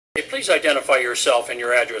please identify yourself and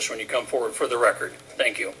your address when you come forward for the record.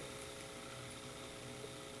 Thank you.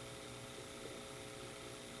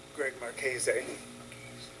 Greg Marchese,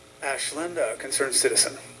 Ashland, a concerned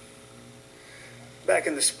citizen. Back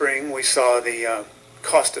in the spring, we saw the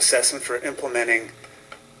cost assessment for implementing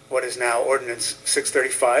what is now Ordinance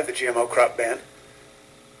 635, the GMO crop ban.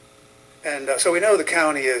 And so we know the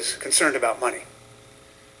county is concerned about money.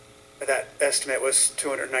 That estimate was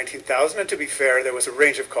 $219,000, and to be fair, there was a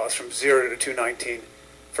range of costs from 0 to $219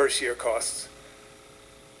 first-year costs.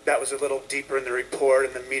 That was a little deeper in the report,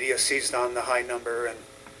 and the media seized on the high number and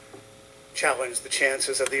challenged the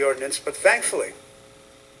chances of the ordinance. But thankfully,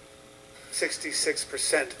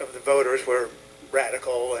 66% of the voters were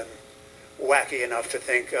radical and wacky enough to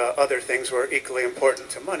think other things were equally important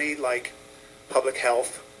to money, like public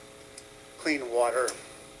health, clean water,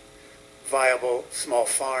 viable small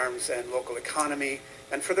farms and local economy,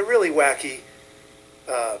 and for the really wacky,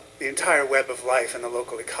 the entire web of life and the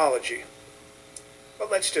local ecology. But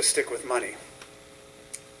let's just stick with money.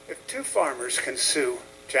 If two farmers can sue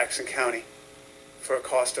Jackson County for a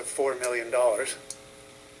cost of $4 million,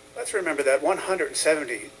 let's remember that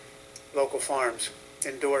 170 local farms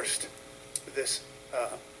endorsed this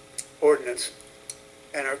ordinance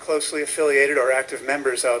and are closely affiliated or active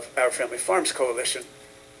members of Our Family Farms Coalition,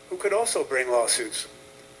 who could also bring lawsuits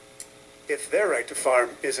if their right to farm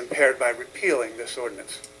is impaired by repealing this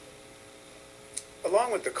ordinance.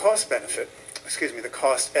 Along with the cost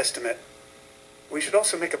estimate, we should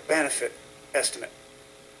also make a benefit estimate.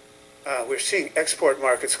 We're seeing export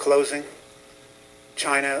markets closing.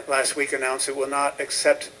 China last week announced it will not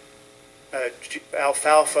accept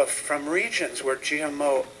alfalfa from regions where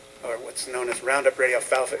GMO, or what's known as Roundup Ready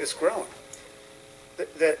alfalfa, is grown.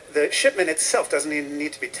 The shipment itself doesn't even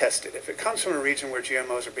need to be tested. If it comes from a region where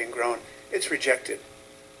GMOs are being grown, it's rejected.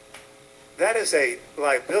 That is a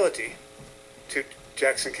liability to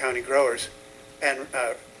Jackson County growers, and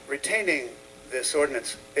retaining this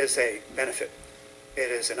ordinance is a benefit. It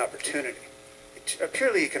is an opportunity,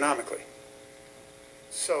 purely economically.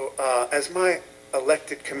 So as my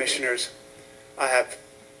elected commissioners, I have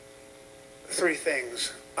 3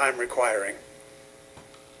 things I'm requiring.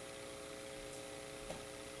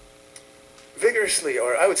 Vigorously,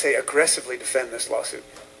 or I would say aggressively, defend this lawsuit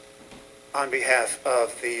on behalf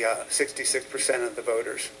of the 66% of the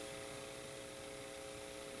voters.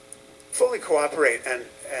 Fully cooperate and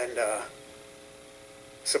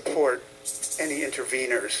support any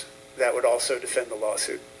interveners that would also defend the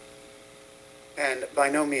lawsuit. And by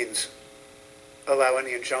no means allow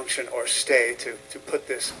any injunction or stay to put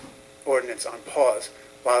this ordinance on pause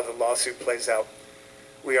while the lawsuit plays out.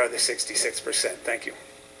 We are the 66%. Thank you.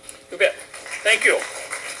 You bet. Thank you.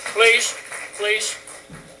 Please, please.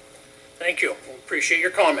 Thank you. We appreciate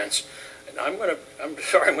your comments. And I'm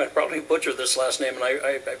sorry, I'm going to probably butcher this last name, and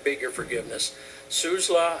I beg your forgiveness.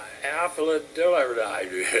 Suzla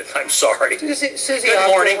Afladilla. I'm sorry. Susie Good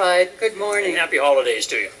morning. Good morning. And happy holidays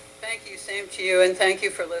to you. Thank you. Same to you, and thank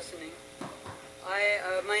you for listening.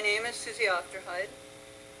 My name is Susie Afterhide.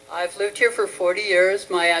 I've lived here for 40 years.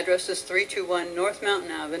 My address is 321 North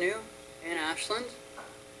Mountain Avenue in Ashland.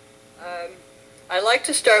 I like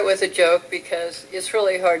to start with a joke because it's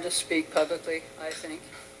really hard to speak publicly, I think.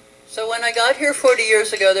 So when I got here 40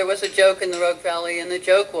 years ago, there was a joke in the Rogue Valley, and the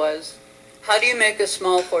joke was, how do you make a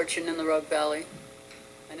small fortune in the Rogue Valley?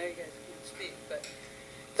 I know you guys can't speak, but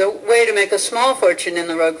the way to make a small fortune in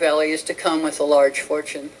the Rogue Valley is to come with a large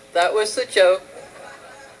fortune. That was the joke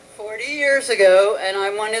 40 years ago, and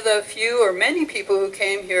I'm one of the few or many people who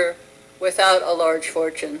came here without a large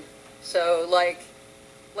fortune. So like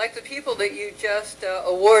the people that you just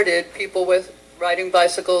awarded, people with riding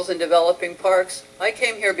bicycles and developing parks, I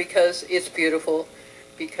came here because it's beautiful,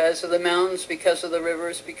 because of the mountains, because of the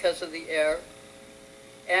rivers, because of the air.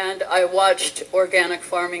 And I watched organic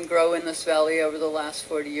farming grow in this valley over the last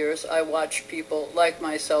 40 years. I watched people like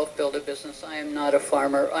myself build a business. I am not a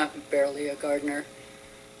farmer. I'm barely a gardener.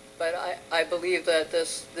 But I believe that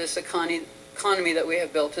this economy that we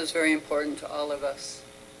have built is very important to all of us.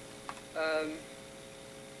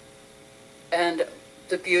 And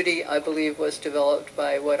the beauty, I believe, was developed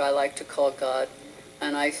by what I like to call God.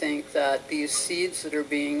 And I think that these seeds that are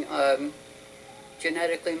being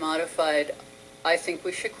genetically modified, I think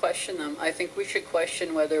we should question them. I think we should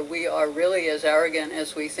question whether we are really as arrogant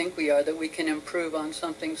as we think we are, that we can improve on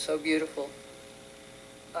something so beautiful.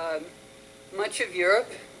 Much of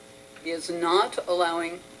Europe is not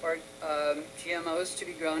allowing GMOs to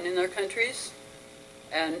be grown in their countries.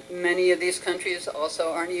 And many of these countries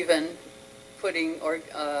also aren't even putting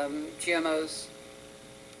GMOs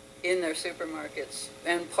in their supermarkets.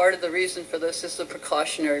 And part of the reason for this is the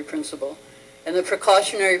precautionary principle. And the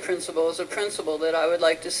precautionary principle is a principle that I would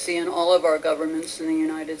like to see in all of our governments in the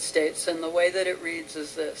United States. And the way that it reads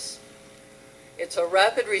is this. It's a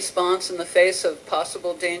rapid response in the face of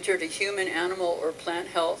possible danger to human, animal, or plant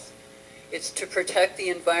health. It's to protect the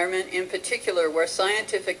environment, in particular where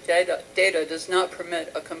scientific data does not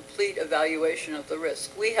permit a complete evaluation of the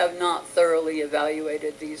risk. We have not thoroughly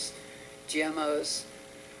evaluated these GMOs.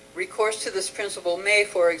 Recourse to this principle may,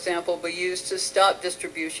 for example, be used to stop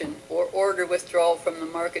distribution or order withdrawal from the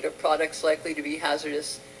market of products likely to be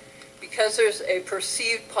hazardous. Because there's a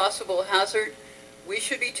perceived possible hazard, we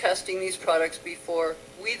should be testing these products before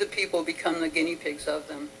we, the people, become the guinea pigs of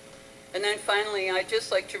them. And then finally, I'd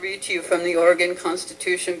just like to read to you from the Oregon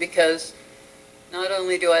Constitution, because not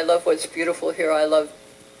only do I love what's beautiful here, I love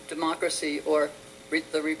democracy, or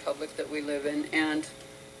the republic that we live in. And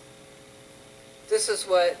this is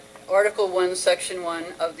what Article 1, Section 1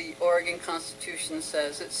 of the Oregon Constitution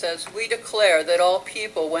says. It says, "We declare that all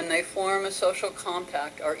people, when they form a social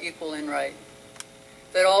compact, are equal in right,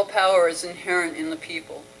 that all power is inherent in the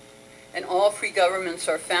people, and all free governments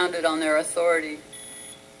are founded on their authority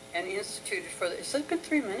and instituted for the..." Has that been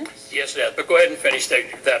 3 minutes? Yes, it has, but go ahead and finish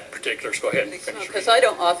that particulars. Go ahead and finish. Because I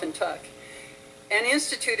don't often talk. "And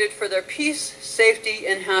instituted for their peace, safety,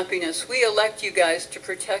 and happiness. We elect you guys to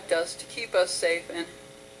protect us, to keep us safe and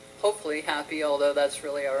hopefully happy, although that's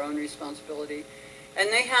really our own responsibility. And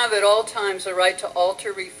they have at all times a right to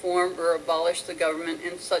alter, reform, or abolish the government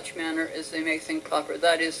in such manner as they may think proper."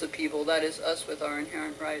 That is the people. That is us with our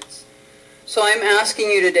inherent rights. So I'm asking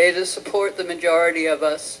you today to support the majority of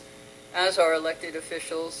us as our elected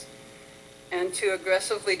officials, and to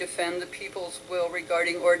aggressively defend the people's will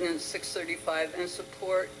regarding Ordinance 635 and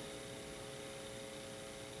support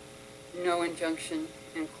no injunction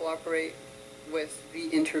and cooperate with the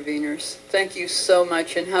interveners. Thank you so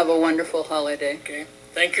much and have a wonderful holiday. Okay,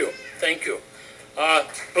 thank you, thank you.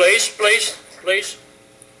 Please.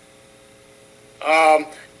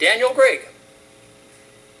 Daniel Gregg.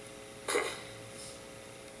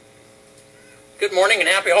 Good morning and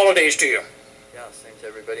happy holidays to you. Yeah, same to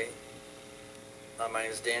everybody. My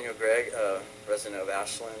name is Daniel Gregg, resident of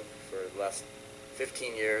Ashland for the last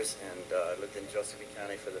 15 years, and lived in Josephine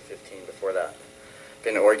County for the 15 before that.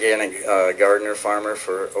 Been an organic gardener, farmer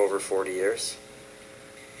for over 40 years.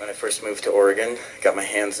 When I first moved to Oregon, got my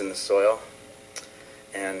hands in the soil,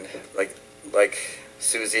 and like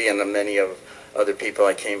Susie and the many of other people,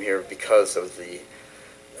 I came here because of the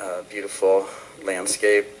beautiful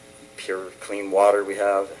landscape, pure clean water we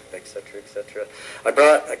have, etc., etc. I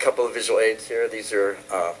brought a couple of visual aids here. These are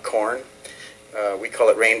corn. We call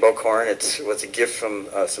it rainbow corn. It was a gift from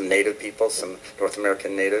some native people, some North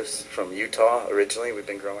American natives from Utah originally. We've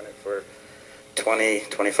been growing it for 20,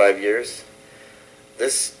 25 years.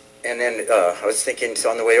 And then I was thinking, so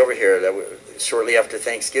on the way over here, that shortly after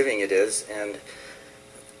Thanksgiving it is, and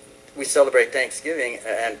we celebrate Thanksgiving,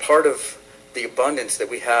 and part of the abundance that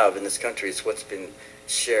we have in this country is what's been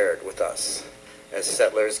shared with us as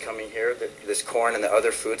settlers coming here. This corn and the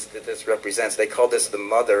other foods that this represents, they call this the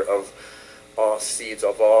mother of all seeds,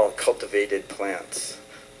 of all cultivated plants,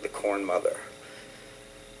 the corn mother.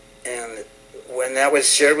 And when that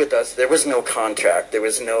was shared with us, there was no contract, there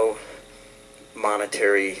was no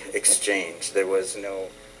monetary exchange, there was no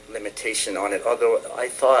limitation on it, although I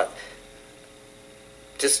thought,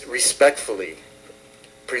 just respectfully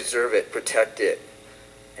preserve it, protect it,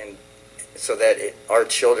 and so that our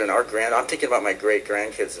children, I'm thinking about my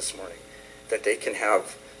great-grandkids this morning, that they can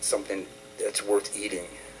have something that's worth eating.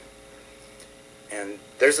 And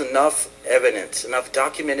there's enough evidence, enough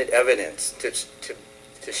documented evidence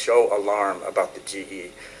to show alarm about the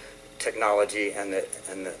GE technology and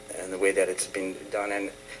the way that it's being done.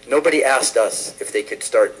 And nobody asked us if they could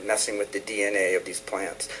start messing with the DNA of these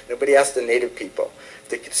plants. Nobody asked the native people if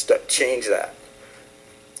they could change that.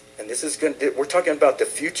 And this is we're talking about the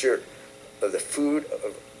future of the food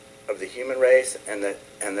of the human race and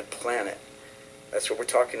the planet. That's what we're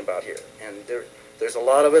talking about here. And there's a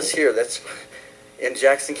lot of us here that's in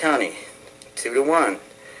Jackson County, 2-1.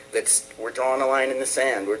 We're drawing a line in the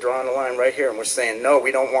sand. We're drawing a line right here, and we're saying, no,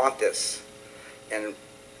 we don't want this. And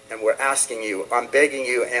we're asking you, I'm begging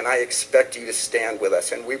you, and I expect you to stand with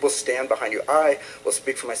us, and we will stand behind you. I will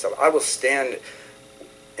speak for myself. I will stand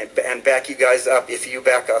and back you guys up if you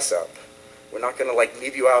back us up. We're not going to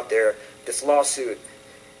leave you out there. This lawsuit.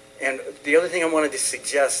 And the other thing I wanted to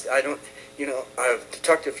suggest, I've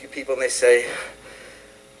talked to a few people, and they say,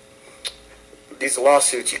 these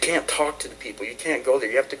lawsuits, you can't talk to the people. You can't go there.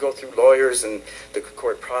 You have to go through lawyers and the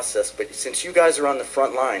court process. But since you guys are on the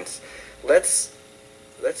front lines, let's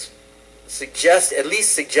suggest, at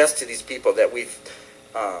least suggest to these people that we've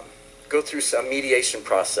go through some mediation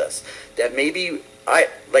process. That maybe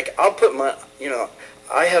I'll put my,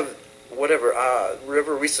 I have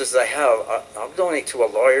whatever resources I have, I'll donate to a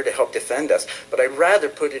lawyer to help defend us. But I'd rather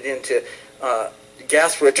put it into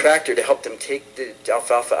gas for a tractor to help them take the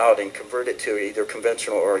alfalfa out and convert it to either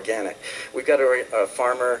conventional or organic. We've got a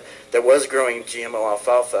farmer that was growing GMO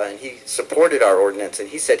alfalfa, and he supported our ordinance, and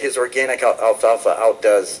he said his organic alfalfa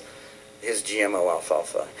outdoes his GMO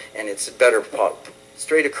alfalfa, and it's a better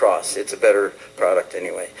straight across, it's a better product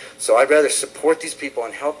anyway. So I'd rather support these people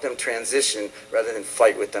and help them transition rather than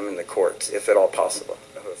fight with them in the courts, if at all possible.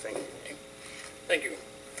 Oh, thank you. Thank you.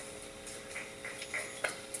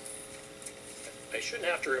 I shouldn't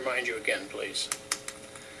have to remind you again, please.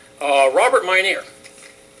 Robert Minear.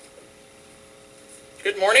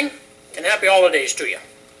 Good morning and happy holidays to you.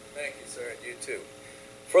 Thank you, sir, and you too.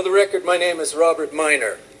 For the record, my name is Robert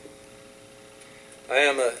Miner. I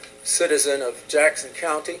am a citizen of Jackson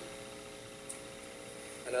County,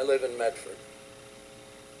 and I live in Medford.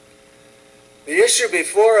 The issue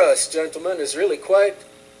before us, gentlemen, is really quite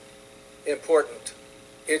important.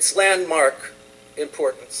 It's landmark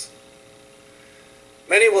importance.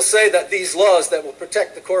 Many will say that these laws that will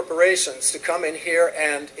protect the corporations to come in here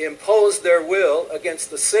and impose their will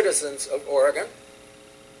against the citizens of Oregon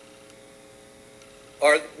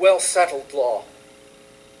are well-settled law.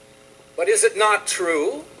 But is it not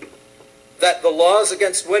true that the laws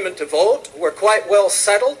against women to vote were quite well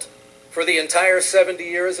settled for the entire 70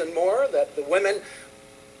 years and more, that the women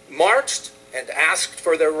marched and asked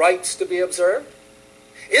for their rights to be observed?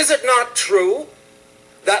 Is it not true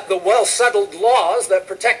that the well-settled laws that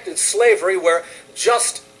protected slavery were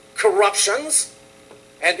just corruptions?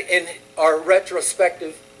 And in our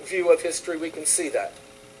retrospective view of history, we can see that.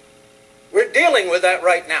 We're dealing with that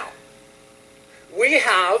right now. We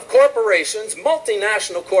have corporations,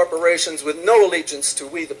 multinational corporations with no allegiance to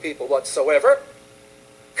we the people whatsoever,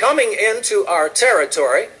 coming into our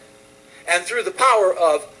territory, and through the power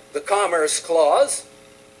of the Commerce Clause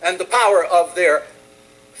and the power of their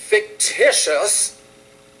fictitious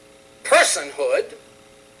personhood,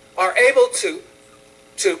 are able to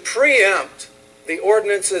preempt the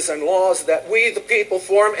ordinances and laws that we the people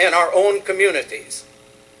form in our own communities.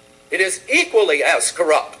 It is equally as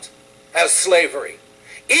corrupt as slavery,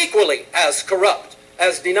 equally as corrupt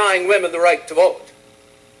as denying women the right to vote.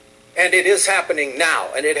 And it is happening now,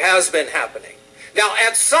 and it has been happening. Now,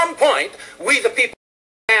 at some point, we the people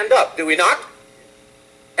stand up, do we not?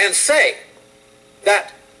 And say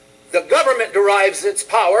that the government derives its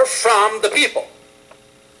power from the people.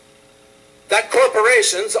 That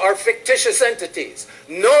corporations are fictitious entities,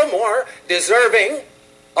 no more deserving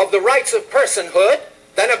of the rights of personhood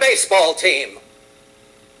than a baseball team.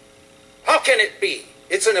 How can it be?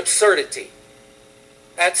 It's an absurdity.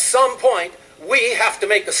 At some point, we have to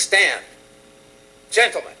make a stand.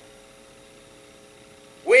 Gentlemen,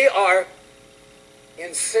 we are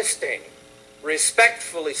insisting,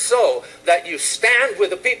 respectfully so, that you stand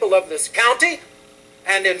with the people of this county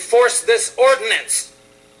and enforce this ordinance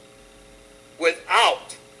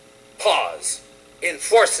without pause.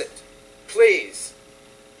 Enforce it, please.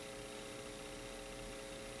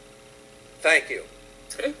 Thank you.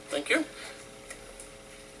 Okay, thank you.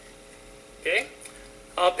 Okay,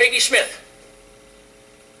 Peggy Smith.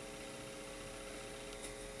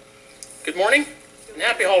 Good morning and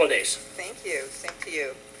happy holidays. Thank you. Same to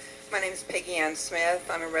you. My name is Peggy Ann Smith.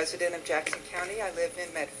 I'm a resident of Jackson County. I live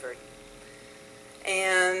in Medford.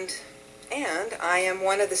 And I am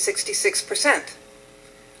one of the 66%,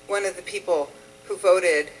 one of the people who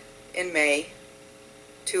voted in May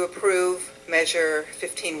to approve Measure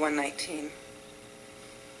 15119.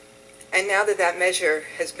 And now that that measure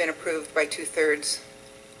has been approved by 2/3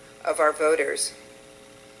 of our voters,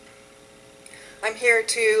 I'm here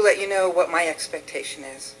to let you know what my expectation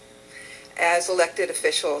is. As elected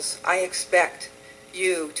officials, I expect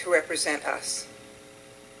you to represent us,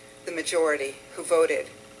 the majority who voted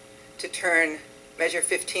to turn Measure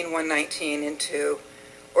 15119 into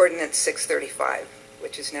Ordinance 635,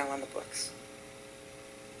 which is now on the books.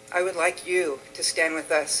 I would like you to stand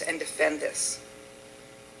with us and defend this,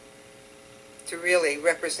 to really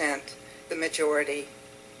represent the majority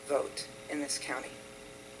vote in this county.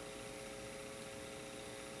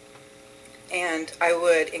 And I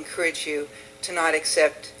would encourage you to not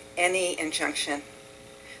accept any injunction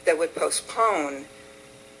that would postpone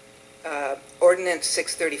Ordinance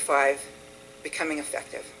 635 becoming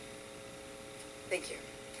effective. Thank you.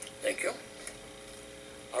 Thank you.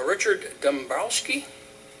 Richard Dombrowski.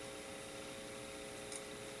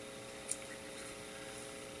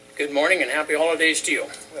 Good morning and happy holidays to you.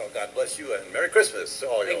 Well, God bless you and Merry Christmas to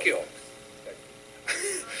all Thank you.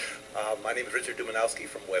 My name is Richard Dumanowski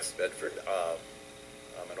from West Bedford.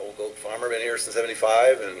 I'm an old goat farmer, been here since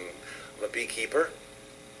 '75, and I'm a beekeeper.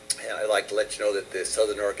 And I'd like to let you know that the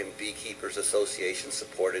Southern Oregon Beekeepers Association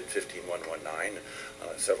supported 15119.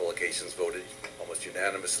 On several occasions voted almost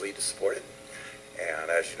unanimously to support it.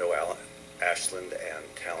 And as you know, Ashland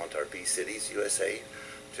and Talent are bee cities, USA,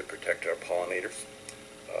 to protect our pollinators.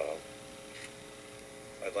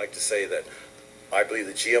 I'd like to say that I believe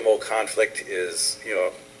the GMO conflict is,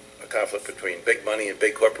 a conflict between big money and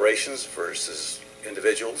big corporations versus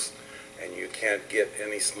individuals, and you can't get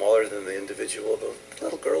any smaller than the individual of the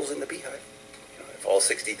little girls in the beehive. If all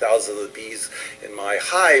 60,000 of the bees in my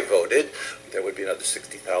hive voted, there would be another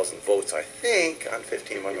 60,000 votes, I think, on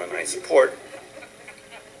 15119 support.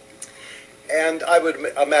 And I would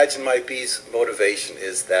imagine my bees' motivation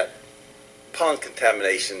is that pollen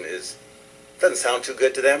contamination doesn't sound too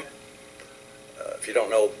good to them. If you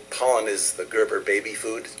don't know, pollen is the Gerber baby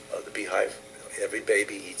food of the beehive. Every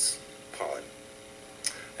baby eats pollen.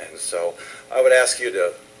 And so I would ask you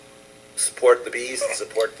to support the bees and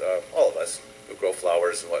support all of us who grow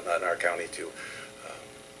flowers and whatnot in our county to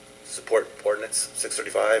support Ordinance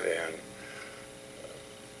 635 and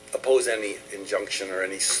oppose any injunction or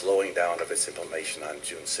any slowing down of its implementation on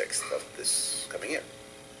June 6th of this coming year.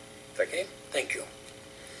 Thank you. Okay, thank you.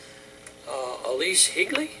 Elise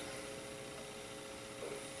Higley?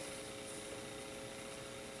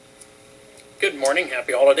 Good morning,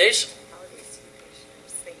 happy holidays. Holidays to you,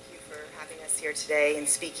 commissioners. Thank you for having us here today and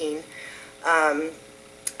speaking.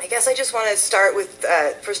 I guess I just want to start with,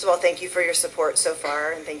 first of all, thank you for your support so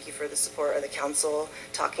far, and thank you for the support of the council,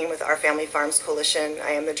 talking with our Family Farms Coalition.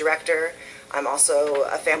 I am the director. I'm also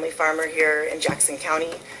a family farmer here in Jackson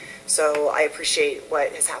County, so I appreciate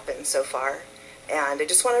what has happened so far. And I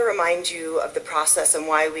just want to remind you of the process and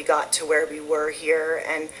why we got to where we were here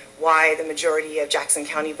and why the majority of Jackson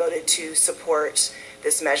County voted to support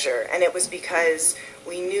this measure. And it was because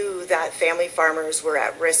we knew that family farmers were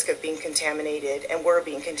at risk of being contaminated and were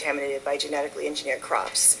being contaminated by genetically engineered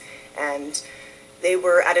crops. And they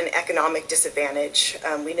were at an economic disadvantage.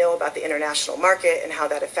 We know about the international market and how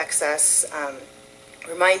that affects us.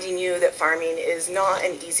 Reminding you that farming is not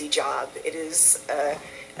an easy job. It is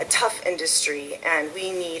a tough industry, and we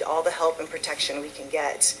need all the help and protection we can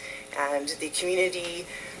get. And the community,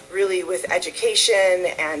 really with education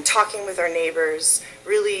and talking with our neighbors,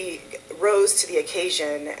 really rose to the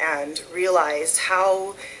occasion and realized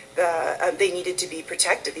how they needed to be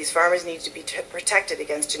protected. These farmers needed to be protected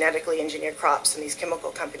against genetically engineered crops and these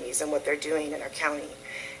chemical companies and what they're doing in our county.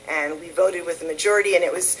 And we voted with the majority, and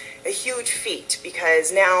it was a huge feat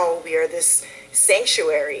because now we are this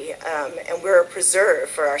sanctuary and we're a preserve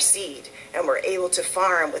for our seed, and we're able to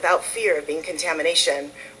farm without fear of being contamination.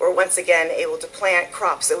 We're once again able to plant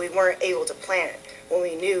crops that we weren't able to plant when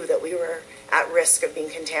we knew that we were at risk of being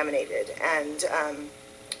contaminated. And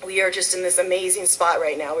we are just in this amazing spot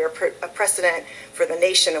right now. We're a precedent for the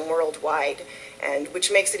nation and worldwide, and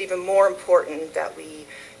which makes it even more important that we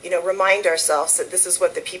remind ourselves that this is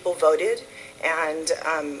what the people voted. And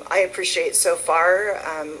I appreciate so far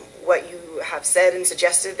what you have said and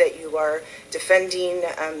suggested, that you are defending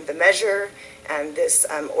the measure and this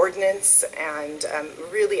ordinance, and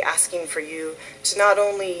really asking for you to not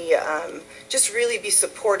only just really be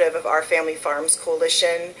supportive of our Family Farms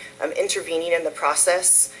Coalition, intervening in the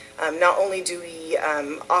process. Not only do we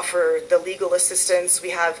offer the legal assistance,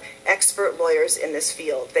 we have expert lawyers in this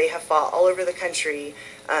field. They have fought all over the country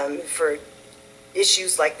for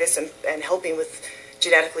issues like this and helping with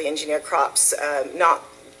genetically engineered crops, not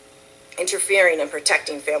interfering and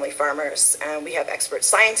protecting family farmers. And we have expert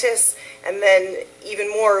scientists, and then even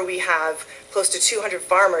more, we have close to 200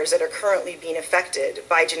 farmers that are currently being affected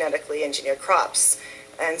by genetically engineered crops.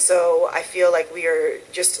 And so I feel like we are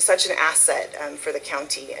just such an asset for the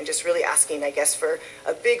county, and just really asking, I guess, for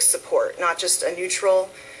a big support, not just a neutral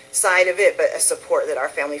side of it, but a support that our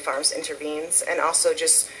Family Farms intervenes, and also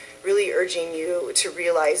just really urging you to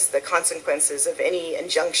realize the consequences of any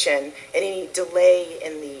injunction, any delay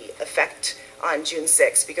in the effect on June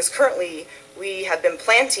 6th, because currently we have been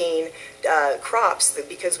planting crops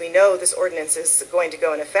because we know this ordinance is going to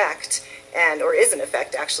go in effect, or is in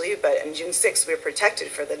effect actually, but on June 6th we're protected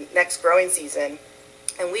for the next growing season,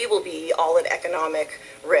 and we will be all at economic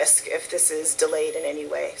risk if this is delayed in any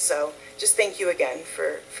way. So just thank you again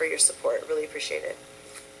for your support. Really appreciate it.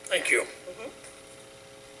 Thank you.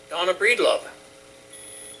 Donna Breedlove.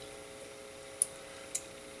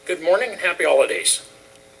 Good morning and happy holidays.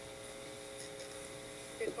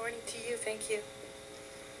 Good morning to you. Thank you.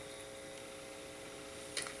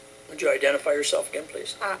 Would you identify yourself again,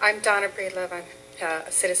 please? I'm Donna Breedlove. I'm a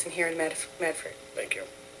citizen here in Medford. Thank you.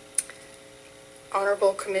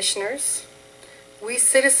 Honorable Commissioners, we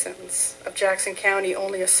citizens of Jackson County,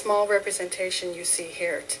 only a small representation you see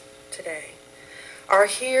here today, are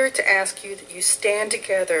here to ask you that you stand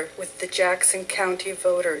together with the Jackson County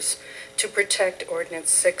voters to protect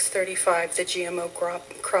Ordinance 635, the GMO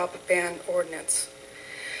crop ban ordinance.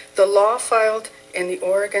 The law filed in the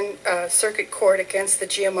Oregon Circuit Court against the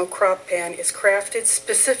GMO crop ban is crafted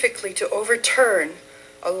specifically to overturn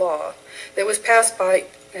a law that was passed by,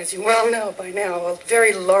 as you well know by now, a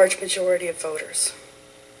very large majority of voters.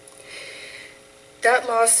 That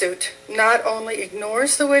lawsuit not only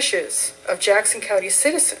ignores the wishes of Jackson County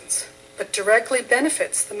citizens, but directly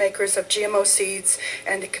benefits the makers of GMO seeds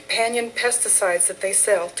and the companion pesticides that they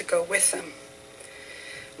sell to go with them.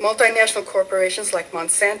 Multinational corporations like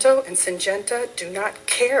Monsanto and Syngenta do not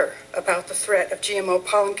care about the threat of GMO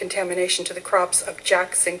pollen contamination to the crops of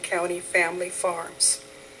Jackson County family farms.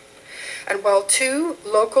 And while 2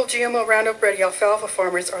 local GMO Roundup Ready alfalfa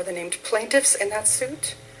farmers are the named plaintiffs in that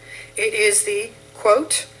suit, it is the,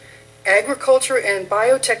 quote, agriculture and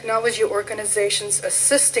biotechnology organizations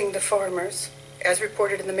assisting the farmers, as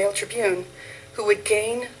reported in the Mail Tribune, who would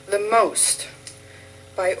gain the most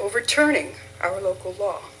by overturning our local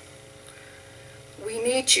law. We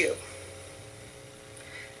need you,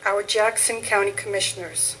 our Jackson County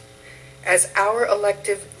Commissioners, as our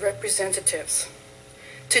elected representatives,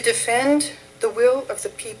 to defend the will of the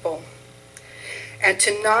people and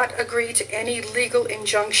to not agree to any legal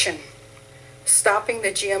injunction stopping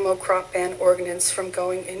the GMO crop ban ordinance from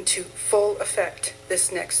going into full effect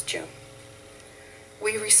this next June.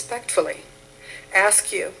 We respectfully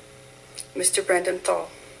ask you, Mr. Brendan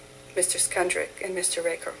Thal, Mr. Skundrick, and Mr.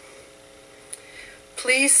 Raker,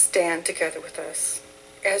 please stand together with us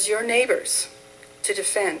as your neighbors to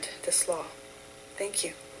defend this law. Thank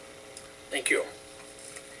you. Thank you.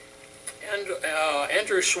 And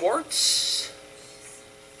Andrew Schwartz.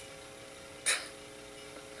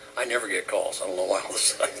 I never get calls. I don't know why all of a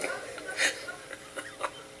sudden.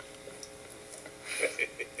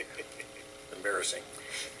 Embarrassing.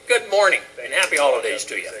 Good morning and happy holidays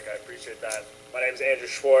to you. I appreciate that. My name is Andrew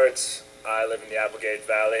Schwartz. I live in the Applegate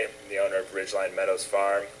Valley. I'm the owner of Ridgeline Meadows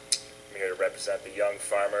Farm. I'm here to represent the young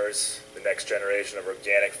farmers, the next generation of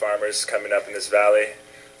organic farmers coming up in this valley.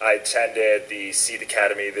 I attended the Seed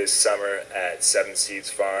Academy this summer at 7 Seeds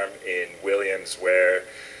Farm in Williams, where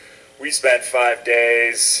we spent 5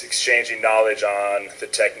 days exchanging knowledge on the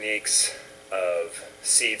techniques of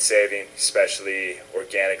seed saving, especially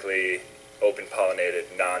organically open-pollinated,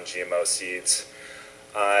 non-GMO seeds.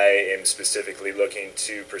 I am specifically looking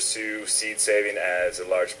to pursue seed saving as a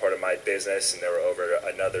large part of my business, and there were over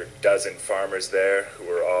another dozen farmers there who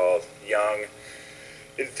were all young,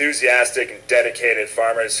 enthusiastic, and dedicated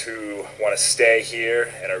farmers who want to stay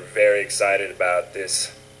here and are very excited about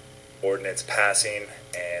this ordinance passing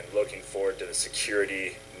and looking forward to the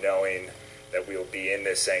security knowing that we will be in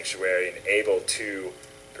this sanctuary and able to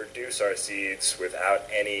produce our seeds without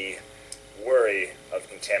any worry of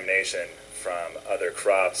contamination from other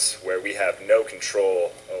crops where we have no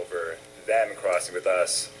control over them crossing with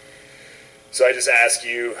us. So I just ask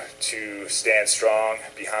you to stand strong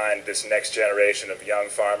behind this next generation of young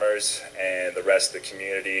farmers and the rest of the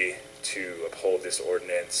community to uphold this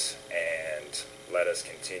ordinance and let us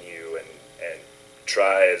continue and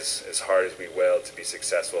try as hard as we will to be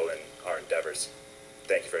successful in our endeavors.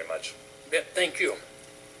 Thank you very much. Yeah, thank you.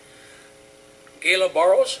 Gayla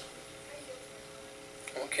Barrows?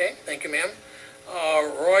 Okay, thank you, ma'am.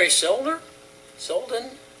 Roy Selden?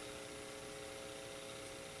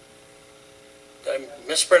 Did I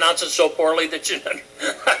mispronounce it so poorly that you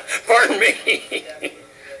pardon me?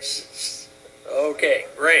 Okay,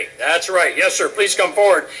 great. That's right. Yes, sir. Please come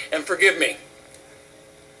forward and forgive me.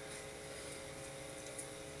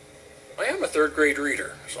 I am a third grade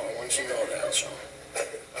reader, so I want you to know that. So.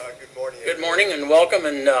 Good morning. Good morning and welcome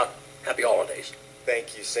and happy holidays.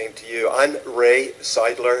 Thank you. Same to you. I'm Ray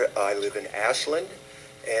Seidler. I live in Ashland,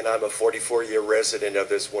 and I'm a 44-year resident of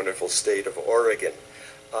this wonderful state of Oregon.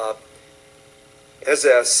 As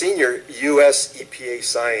a senior U.S. EPA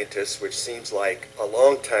scientist, which seems like a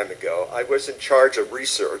long time ago, I was in charge of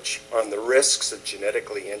research on the risks of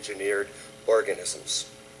genetically engineered organisms.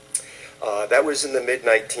 That was in the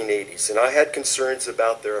mid-1980s, and I had concerns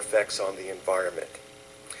about their effects on the environment.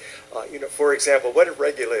 For example, what if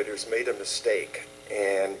regulators made a mistake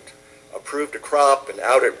and approved a crop and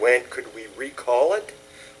out it went? Could we recall it?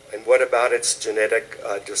 And what about its genetic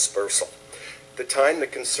dispersal? At the time, the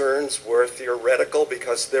concerns were theoretical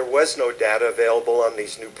because there was no data available on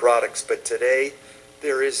these new products, but today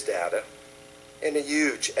there is data and a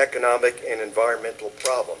huge economic and environmental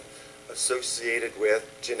problem associated with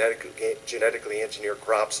genetically engineered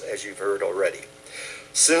crops, as you've heard already.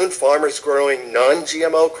 Soon, farmers growing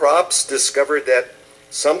non-GMO crops discovered that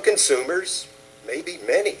some consumers, maybe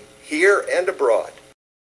many, here and abroad,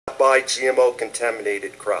 buy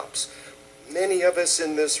GMO-contaminated crops. Many of us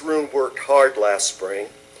in this room worked hard last spring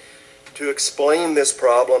to explain this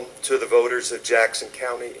problem to the voters of Jackson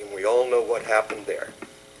County, and we all know what happened there.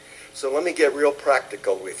 So let me get real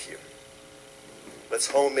practical with you.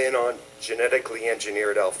 Let's home in on genetically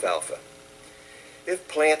engineered alfalfa. If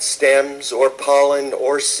plant stems or pollen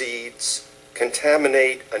or seeds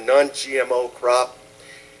contaminate a non-GMO crop,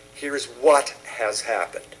 here's what has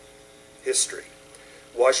happened. History.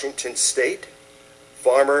 Washington State,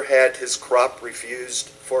 farmer had his crop refused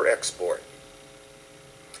for export.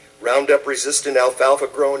 Roundup-resistant alfalfa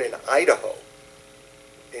grown in Idaho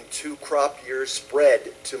in 2 crop years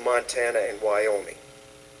spread to Montana and Wyoming.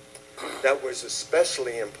 That was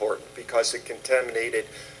especially important because it contaminated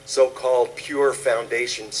so-called pure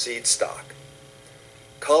foundation seed stock.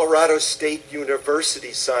 Colorado State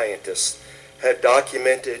University scientists had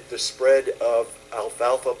documented the spread of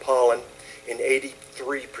alfalfa pollen in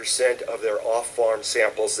 83% of their off-farm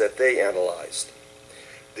samples that they analyzed.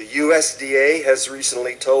 The USDA has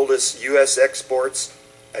recently told us U.S. exports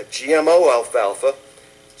of GMO alfalfa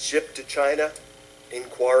shipped to China in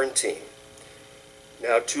quarantine.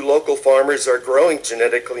 Now, 2 local farmers are growing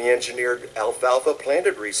genetically engineered alfalfa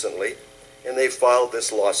planted recently, and they filed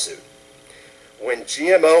this lawsuit. When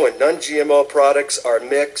GMO and non-GMO products are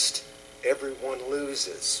mixed, everyone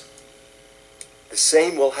loses. The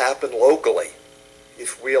same will happen locally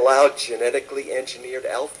if we allow genetically engineered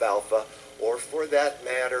alfalfa, or for that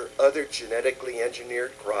matter, other genetically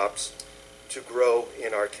engineered crops, to grow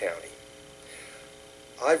in our county.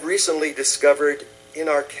 I've recently discovered in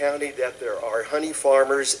our county that there are honey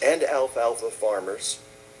farmers and alfalfa farmers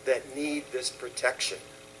that need this protection.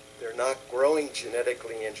 They're not growing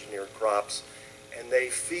genetically engineered crops, and they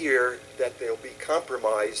fear that they'll be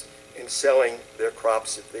compromised in selling their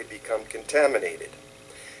crops if they become contaminated.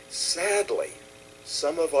 Sadly,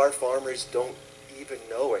 some of our farmers don't even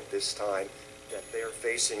know at this time that they're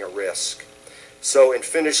facing a risk. So in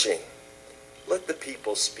finishing, let the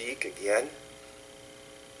people speak again.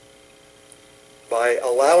 By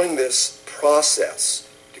allowing this process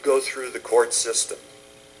to go through the court system.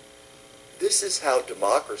 This is how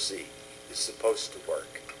democracy is supposed to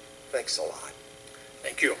work. Thanks a lot.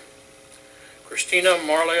 Thank you. Christina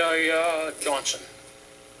Marley Johnson.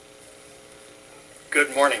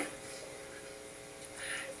 Good morning.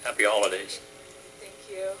 Happy holidays. Thank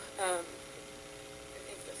you.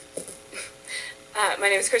 My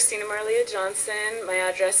name is Christina Marlia Johnson. My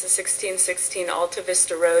address is 1616 Alta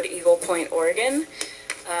Vista Road, Eagle Point, Oregon.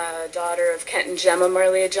 Daughter of Kent and Gemma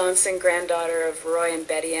Marlia Johnson, granddaughter of Roy and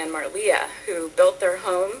Betty Ann Marlia, who built their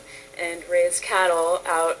home and raised cattle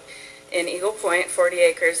out in Eagle Point, 40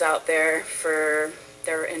 acres out there for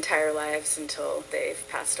their entire lives until they've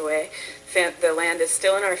passed away. The land is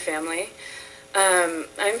still in our family.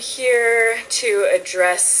 I'm here to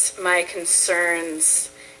address my concerns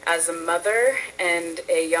as a mother and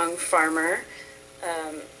a young farmer.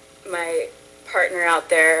 My partner out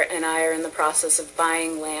there and I are in the process of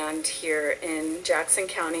buying land here in Jackson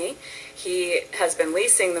County. He has been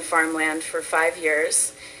leasing the farmland for 5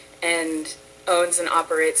 years and owns and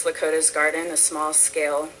operates Lakota's Garden, a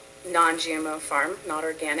small-scale non-GMO farm, not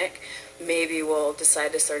organic. Maybe we'll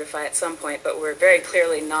decide to certify at some point, but we're very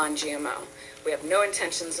clearly non-GMO. We have no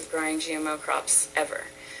intentions of growing GMO crops ever.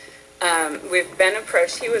 We've been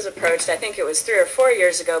approached, he was approached, I think it was 3 or 4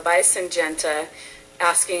 years ago, by Syngenta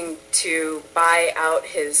asking to buy out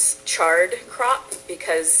his chard crop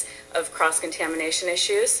because of cross-contamination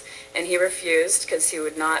issues, and he refused because he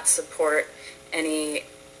would not support any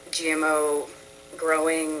GMO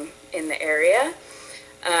growing in the area.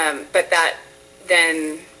 But that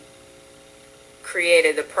then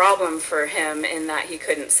created a problem for him in that he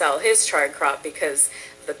couldn't sell his chard crop because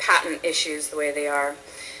of the patent issues the way they are.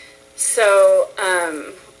 So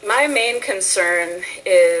my main concern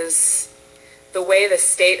is the way the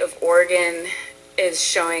state of Oregon is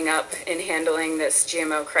showing up in handling this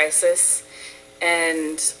GMO crisis.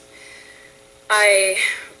 And I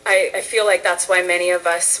feel like that's why many of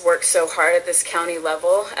us work so hard at this county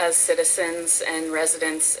level as citizens and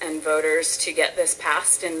residents and voters to get this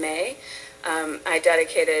passed in May. I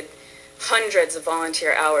dedicated hundreds of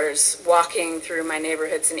volunteer hours walking through my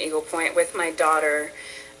neighborhoods in Eagle Point with my daughter,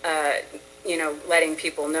 you know, letting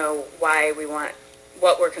people know why we want,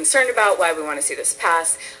 what we're concerned about, why we want to see this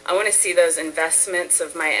pass. I want to see those investments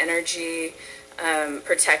of my energy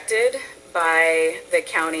protected by the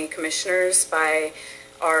county commissioners, by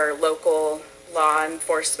our local law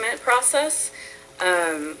enforcement process.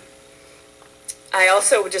 I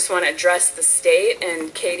also just want to address the state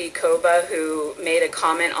and Katie Koba, who made a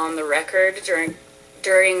comment on the record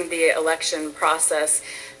during the election process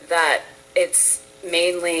that it's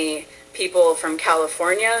mainly people from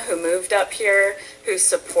California who moved up here who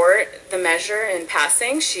support the measure in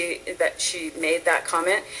passing. She made that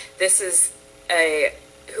comment. This is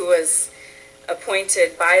who was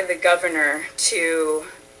appointed by the governor to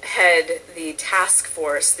head the task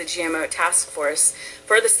force, the GMO task force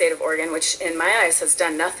for the state of Oregon, which in my eyes has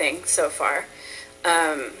done nothing so far.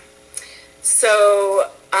 So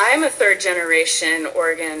I'm a third generation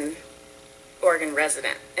Oregon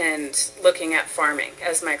resident and looking at farming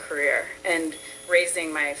as my career and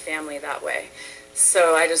raising my family that way.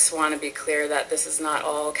 So I just want to be clear that this is not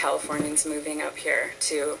all Californians moving up here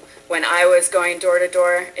to, when I was going door to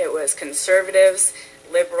door, it was conservatives,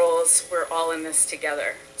 liberals, we're all in this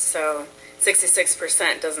together. So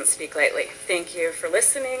 66% doesn't speak lightly. Thank you for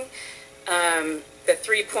listening. The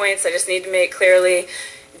 3 points I just need to make clearly.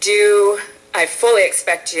 I fully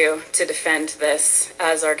expect you to defend this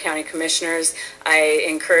as our county commissioners. I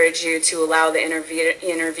encourage you to allow the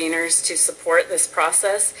interveners to support this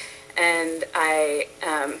process. And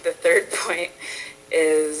the third point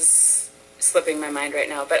is slipping my mind right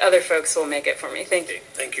now, but other folks will make it for me. Thank you.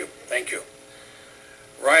 Thank you. Thank you.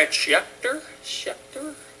 Ryan Schechter?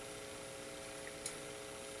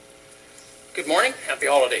 Good morning. Happy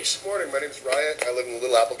holidays. Good morning. My name is Ryan. I live in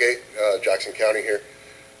Little Applegate, Jackson County here.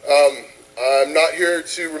 I'm not here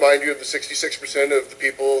to remind you of the 66% of the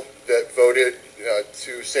people that voted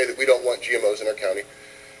to say that we don't want GMOs in our county.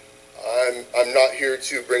 I'm not here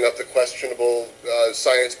to bring up the questionable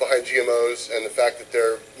science behind GMOs and the fact that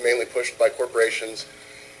they're mainly pushed by corporations.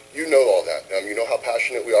 You know all that. You know how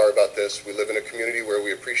passionate we are about this. We live in a community where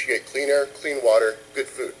we appreciate clean air, clean water, good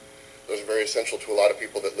food. Those are very essential to a lot of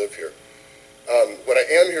people that live here. What I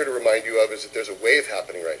am here to remind you of is that there's a wave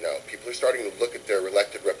happening right now. People are starting to look at their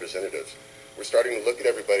elected representatives. We're starting to look at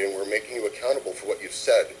everybody, and we're making you accountable for what you've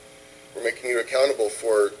said. We're making you accountable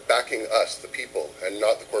for backing us, the people, and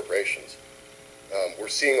not the corporations. We're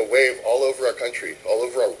seeing a wave all over our country, all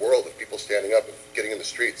over our world, of people standing up and getting in the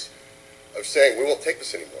streets, of saying, we won't take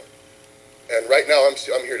this anymore. And right now,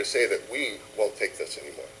 I'm here to say that we won't take this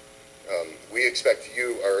anymore. We expect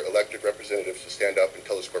you, our elected representatives, to stand up and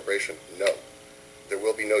tell this corporation, no, there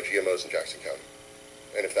will be no GMOs in Jackson County.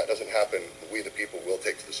 And if that doesn't happen, we, the people, will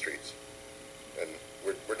take to the streets. And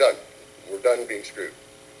we're done. We're done being screwed.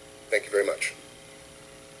 Thank you very much.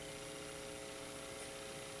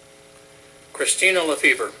 Christina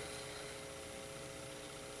Lefevre.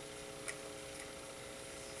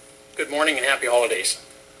 Good morning and happy holidays.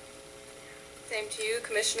 Same to you,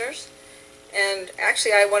 commissioners. And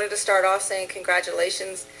actually, I wanted to start off saying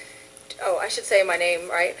congratulations. Oh, I should say my name,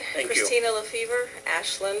 right? Thank Christina Lefevre,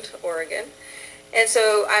 Ashland, Oregon. And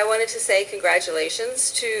so I wanted to say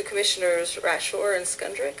congratulations to Commissioners Rashor and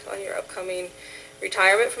Skundrick on your upcoming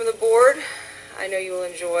retirement from the board. I know you will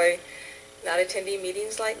enjoy not attending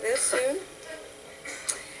meetings like this soon.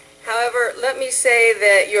 However, let me say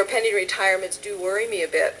that your pending retirements do worry me a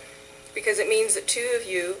bit, because it means that two of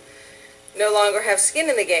you no longer have skin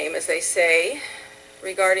in the game, as they say,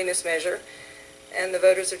 regarding this measure, and the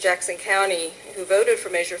voters of Jackson County who voted for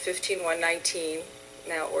Measure 15119,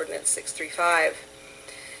 now Ordinance 635.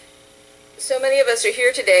 So many of us are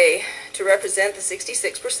here today to represent the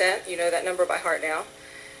 66%, you know that number by heart now,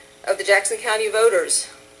 of the Jackson County voters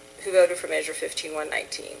who voted for Measure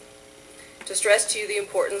 15119, to stress to you the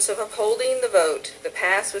importance of upholding the vote that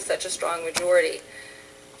passed with such a strong majority.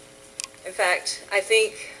 In fact, I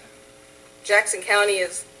think Jackson County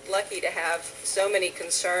is lucky to have so many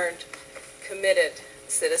concerned, committed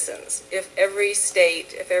citizens. If every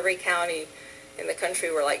state, if every county in the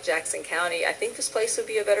country were like Jackson County, I think this place would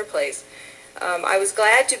be a better place. I was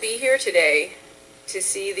glad to be here today to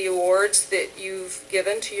see the awards that you've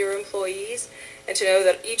given to your employees, and to know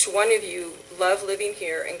that each one of you love living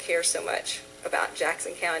here and care so much about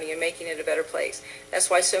Jackson County and making it a better place. That's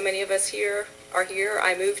why so many of us here are here.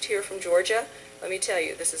 I moved here from Georgia. Let me tell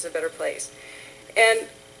you, this is a better place. And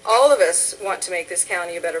all of us want to make this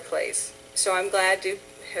county a better place. So I'm glad to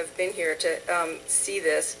have been here to see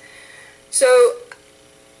this. So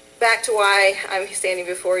back to why I'm standing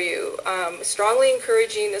before you. Strongly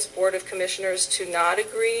encouraging this Board of Commissioners to not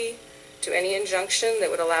agree to any injunction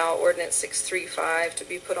that would allow Ordinance 635 to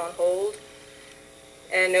be put on hold.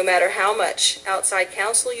 And no matter how much outside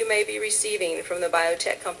counsel you may be receiving from the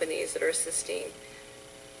biotech companies that are assisting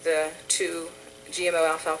the two GMO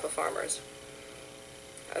alfalfa farmers.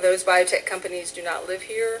 Those biotech companies do not live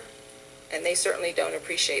here, and they certainly don't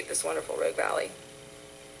appreciate this wonderful Rogue Valley.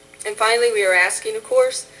 And finally, we are asking, of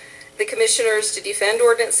course, the commissioners to defend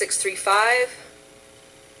Ordinance 635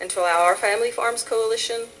 and to allow our Family Farms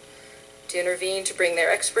Coalition to intervene to bring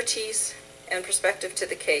their expertise and perspective to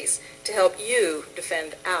the case to help you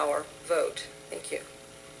defend our vote. Thank you.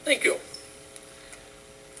 Thank you.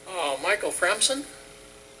 Michael Framson?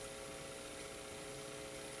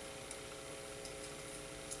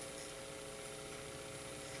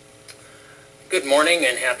 Good morning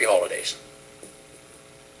and happy holidays.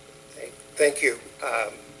 Thank you.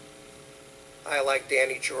 I, like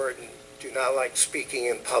Danny Jordan, do not like speaking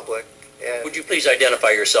in public. And would you please identify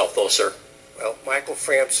yourself, though, sir? Well, Michael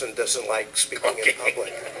Framson doesn't like speaking in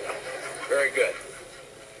public. Very good.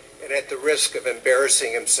 And at the risk of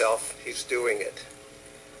embarrassing himself, he's doing it.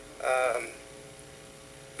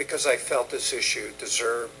 Because I felt this issue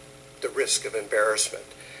deserved the risk of embarrassment.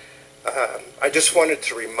 I just wanted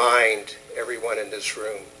to remind everyone in this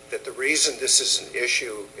room that the reason this is an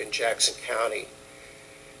issue in Jackson County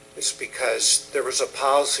is because there was a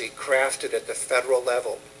policy crafted at the federal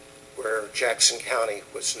level where Jackson County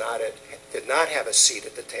did not have a seat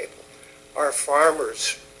at the table. Our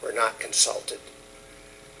farmers were not consulted.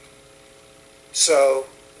 So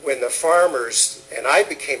when the farmers, and I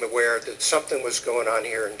became aware that something was going on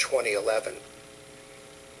here in 2011.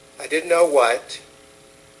 I didn't know what,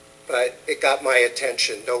 but it got my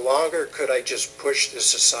attention. No longer could I just push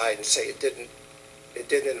this aside and say it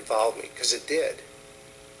didn't involve me, because it did.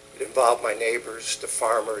 It involved my neighbors, the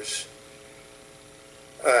farmers.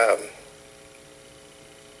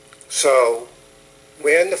 So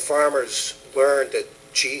when the farmers learned that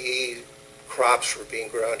GE crops were being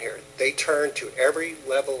grown here, they turned to every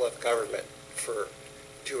level of government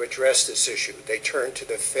to address this issue. They turned to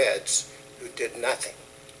the feds, who did nothing.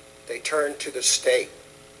 They turned to the state,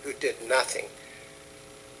 who did nothing.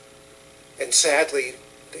 And sadly,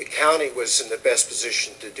 the county was in the best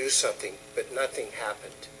position to do something, but nothing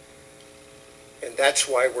happened. And that's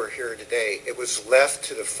why we're here today. It was left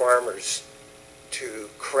to the farmers to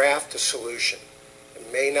craft a solution.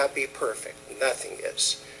 It may not be perfect. Nothing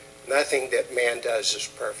is. Nothing that man does is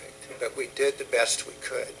perfect. But we did the best we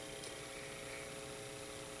could.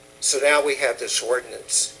 So now we have this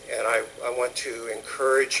ordinance, and I want to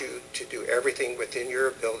encourage you to do everything within your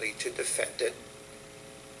ability to defend it.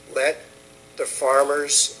 Let the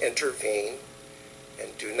farmers intervene,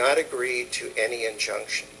 and do not agree to any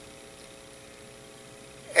injunction.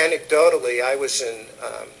 Anecdotally, I was in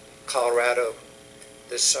Colorado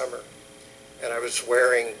this summer, and I was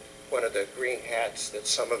wearing one of the green hats that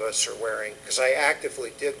some of us are wearing, because I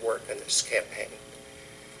actively did work in this campaign.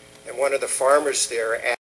 And one of the farmers there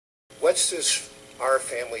asked, "What's this Our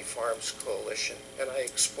Family Farms Coalition?" And I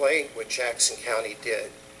explained what Jackson County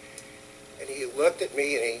did. And he looked at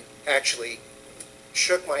me and he actually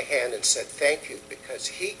shook my hand and said thank you, because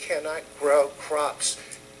he cannot grow crops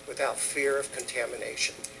without fear of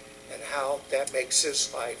contamination, and how that makes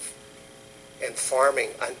his life and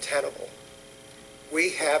farming untenable.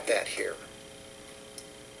 We have that here.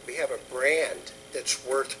 We have a brand that's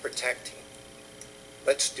worth protecting.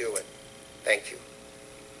 Let's do it. Thank you.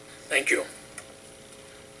 Thank you.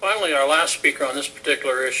 Finally, our last speaker on this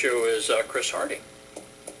particular issue is Chris Hardy.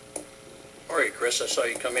 All right, Chris, I saw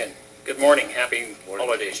you come in. Good morning. Happy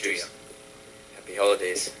holidays to you. Happy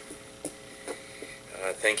holidays.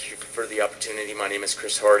 Thank you for the opportunity. My name is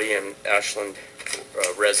Chris Hardy. I'm Ashland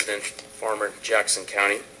resident, farmer in Jackson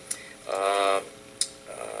County.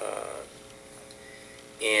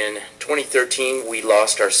 In 2013, we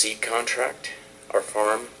lost our seed contract. Our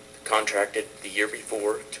farm contracted the year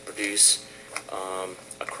before to produce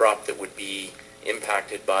a crop that would be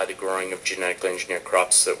impacted by the growing of genetically engineered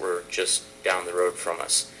crops that were just down the road from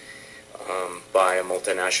us by a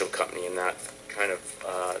multinational company, and that kind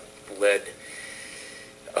of led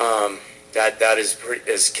that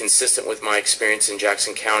is consistent with my experience in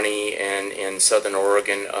Jackson County and in Southern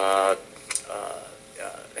Oregon,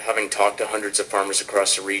 having talked to hundreds of farmers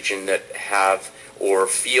across the region that have or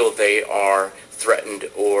feel they are threatened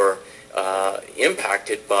or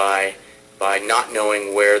impacted by not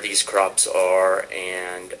knowing where these crops are,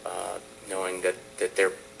 and knowing that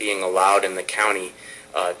they're being allowed in the county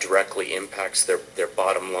directly impacts their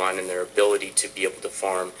bottom line and their ability to be able to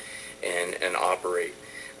farm and operate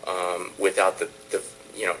without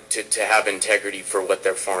to have integrity for what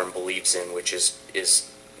their farm believes in, which is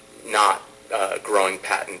not growing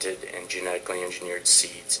patented and genetically engineered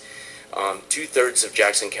seeds. 2/3 of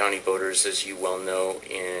Jackson County voters, as you well know,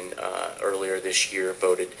 earlier this year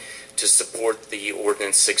voted to support the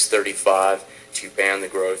Ordinance 635 to ban the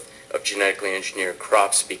growth of genetically engineered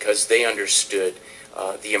crops because they understood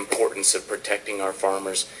the importance of protecting our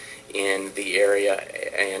farmers in the area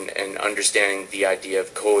and understanding the idea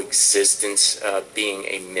of coexistence being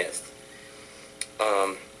a myth.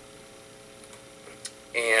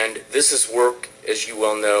 And this is work, as you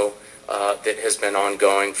well know, that has been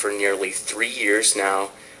ongoing for nearly 3 years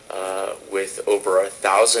now with over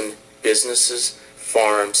 1,000 businesses,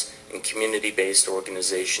 farms, and community-based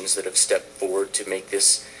organizations that have stepped forward to make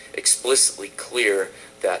this explicitly clear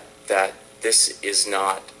that this is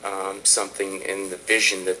not something in the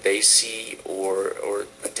vision that they see or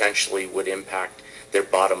potentially would impact their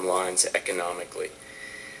bottom lines economically.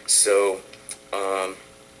 So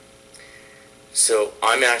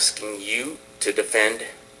I'm asking you to defend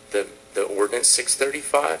the Ordinance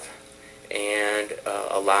 635 and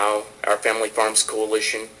allow our Family Farms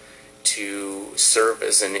Coalition to serve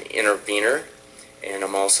as an intervener. And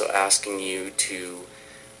I'm also asking you to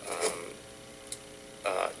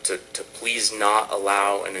please not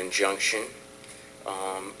allow an injunction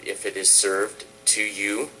if it is served to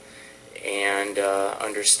you, and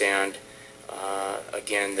understand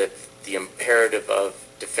again that the imperative of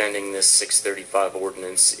defending this 635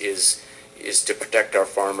 ordinance is to protect our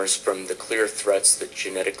farmers from the clear threats that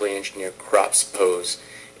genetically engineered crops pose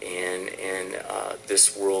in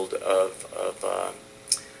this world of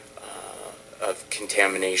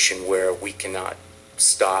contamination, where we cannot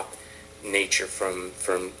stop nature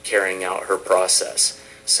from carrying out her process.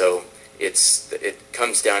 So it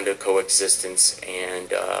comes down to coexistence,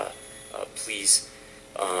 and please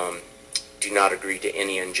do not agree to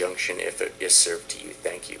any injunction if it is served to you.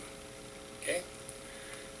 Thank you. Okay.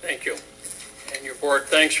 Thank you. And your board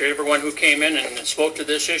thanks for everyone who came in and spoke to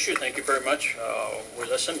this issue. Thank you very much. We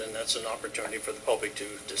listened, and that's an opportunity for the public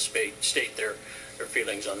to state their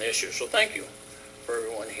feelings on the issue. So thank you for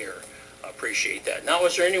everyone here. I appreciate that. Now,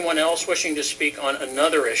 is there anyone else wishing to speak on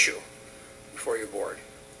another issue before your board?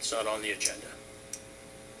 It's not on the agenda.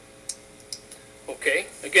 Okay.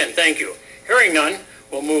 Again, thank you. Hearing none,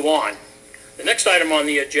 we'll move on. The next item on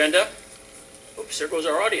the agenda, oops, there goes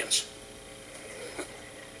our audience.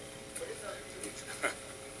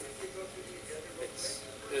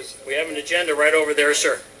 We have an agenda right over there,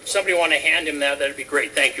 sir. If somebody want to hand him that, that'd be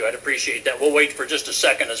great. Thank you. I'd appreciate that. We'll wait for just a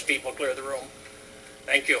second as people clear the room.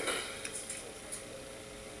 Thank you.